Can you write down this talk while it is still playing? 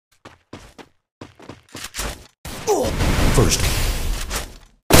First.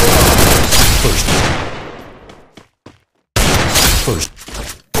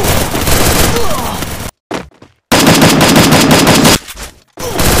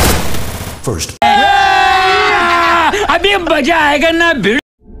 अभी मजा आएगा ना भिड़।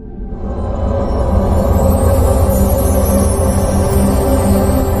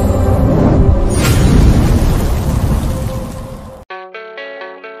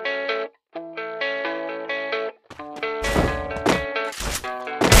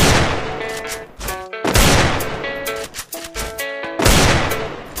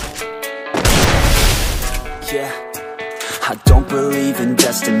 I don't believe in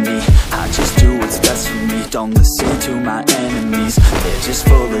destiny, I just do what's best for me. Don't listen to my enemies, they're just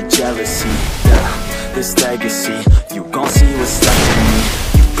full of jealousy. Yeah, this legacy, you gon' see what's left in me.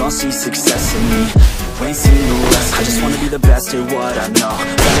 You gon' see success in me, you ain't seen the rest. I just wanna be the best at what I know,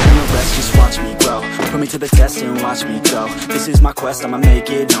 better than the rest, just watch me grow. Put me to the test and watch me go. This is my quest, I'ma make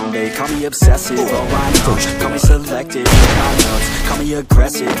it known. They call me obsessive, oh I know. Call me selective with my notes, call me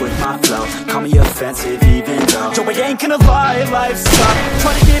aggressive with my flow, call me offensive even though Joe, I ain't gonna lie, life's tough.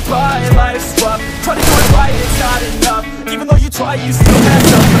 Try to get by, life's rough. Try to do it right, it's not enough. Even though you try, you still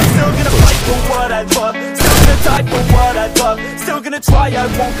mess up. But I'm still gonna fight for what I love, still gonna die for what I love, still gonna try, I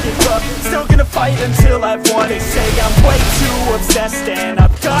won't give up, still gonna fight until I've won. They say I'm way too obsessed and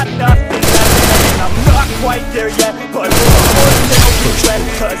I've got nothing left, and I'm not quite there yet, but no regret,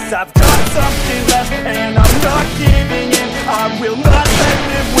 cause I've got something left and I'm not giving in. I will not let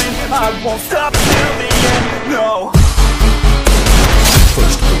them win, I won't stop till the end, no.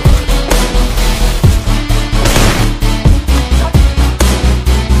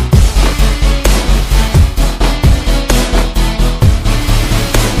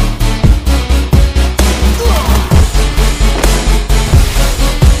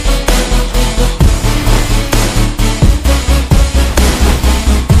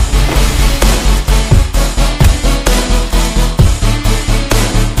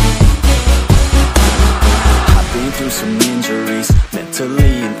 Some injuries,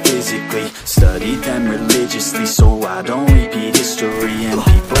 mentally and physically, studied them religiously so I don't repeat history. And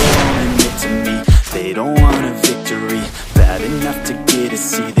people won't admit to me they don't want a victory, bad enough to get a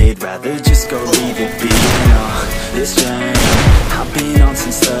C, they'd rather just go leave it be. You know, this journey I've been on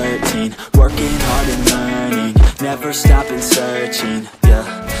since 13, working hard and learning, never stopping searching. Yeah,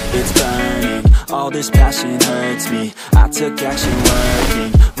 it's burning, all this passion hurts me, I took action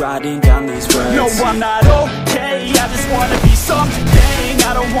working, writing down these words. No, I'm not okay, I just wanna be something,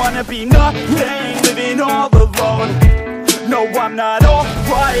 I don't wanna be nothing, living all alone. No, I'm not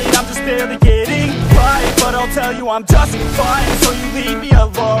alright, I'm just barely getting by, but I'll tell you I'm just fine, so you leave me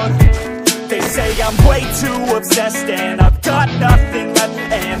alone. They say I'm way too obsessed and I've got nothing left,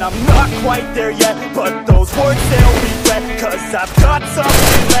 and I'm not quite there yet, but those words they'll regret, cause I've got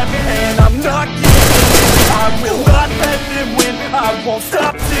something left and I'm not giving in. I will not let them win, I won't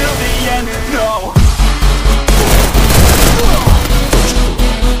stop till the end, no.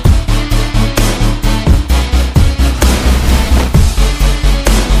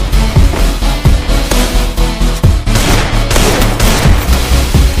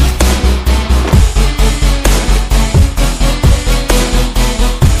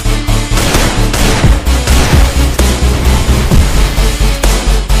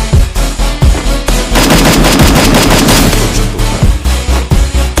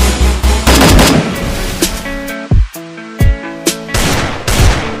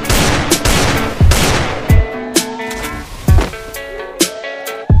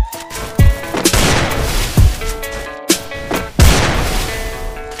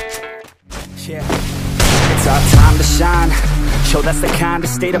 It's our time to shine. Show that's the kind of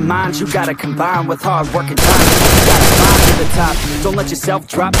state of mind you gotta combine with hard work and time. You gotta climb to the top, don't let yourself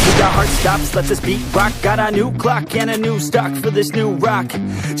drop till your heart stops. Let this beat rock. Got a new clock and a new stock for this new rock.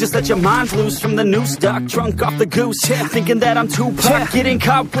 Just let your mind loose from the new stock. Drunk off the goose, thinking that I'm too pop. Getting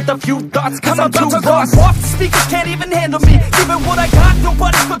caught with a few thoughts cause I'm too lost. Off the speakers can't even handle me. Giving what I got,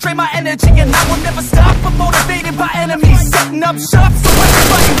 nobody's gonna drain my energy, and I will never stop. I'm motivated by enemies, setting up shop so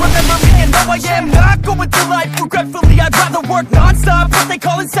everybody remember me. And no, I am not going through life regretfully. I'd rather work non-stop, what they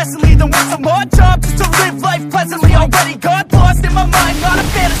call incessantly, than work some odd job just to live life pleasantly. Already got lost in my mind, not a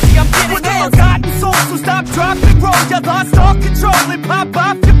fantasy, I'm getting with a forgotten soul. So stop, drop, and roll, you lost all control and pop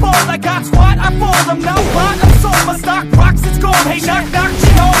off your ball. I got squat, I fall, I'm now bought, I'm sold. My stock rocks, it's gold. Hey, knock, knock,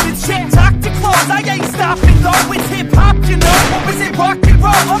 she home, it's shit, talk to close. I ain't stopping though, it's hip-hop, you know. Or is it rock and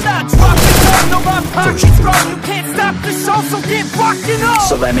roll? I'm not dropping down, no, my pocket's grown. You can't stop the show, so get rockin' on.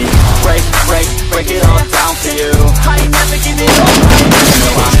 So let me break it all down for you. I ain't never giving up, I ain't never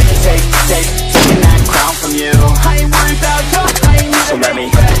I'm taking that crown from you.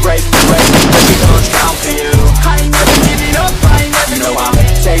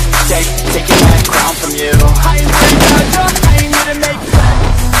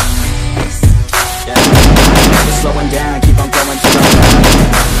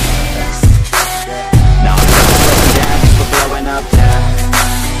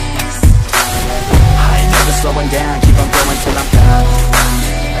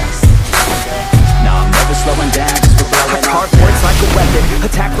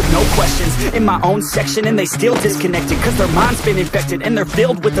 in my own section and they still disconnected, cause their mind's been infected and they're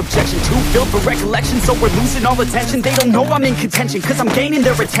filled with objection, too filled for recollection, so we're losing all attention. They don't know I'm in contention, cause I'm gaining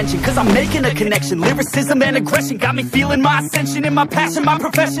their attention, cause I'm making a connection. Lyricism and aggression got me feeling my ascension. In my passion, my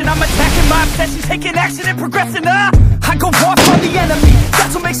profession, I'm attacking my obsession, taking action and progressing. I go off on the enemy,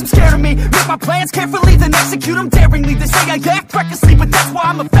 that's what makes them scared of me. Make my plans carefully, then execute them daringly. They say I act recklessly, but that's why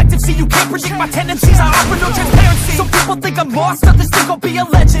I'm effective. See, you can't predict my tendencies, I offer no transparency. Some people think I'm lost, others think I'll be a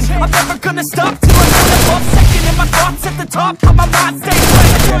legend. I'm never gonna stop till I'm in the top second. And my thoughts at the top, how my mind stays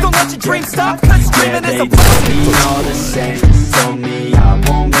present. Don't let your dreams stop, cause dreaming is a blessing. They told me all the same, told me